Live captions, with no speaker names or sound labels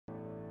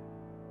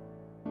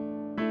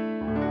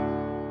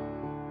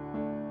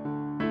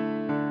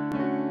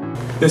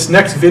This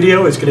next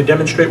video is going to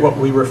demonstrate what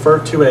we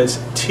refer to as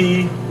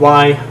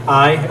TYI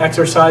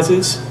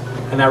exercises,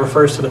 and that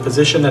refers to the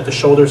position that the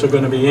shoulders are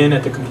going to be in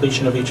at the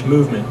completion of each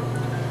movement.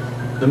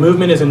 The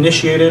movement is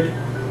initiated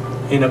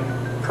in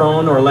a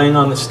prone or laying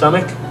on the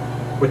stomach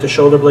with the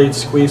shoulder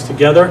blades squeezed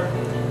together.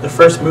 The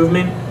first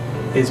movement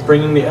is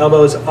bringing the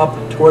elbows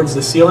up towards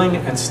the ceiling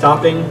and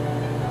stopping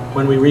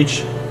when we reach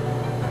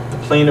the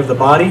plane of the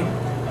body,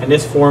 and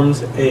this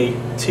forms a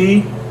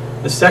T.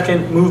 The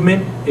second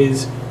movement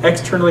is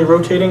externally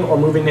rotating or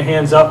moving the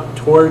hands up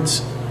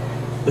towards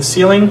the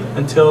ceiling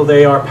until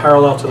they are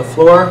parallel to the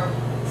floor,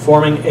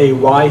 forming a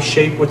Y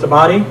shape with the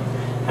body.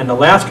 And the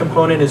last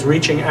component is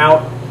reaching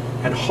out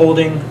and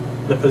holding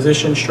the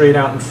position straight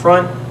out in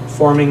front,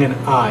 forming an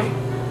I.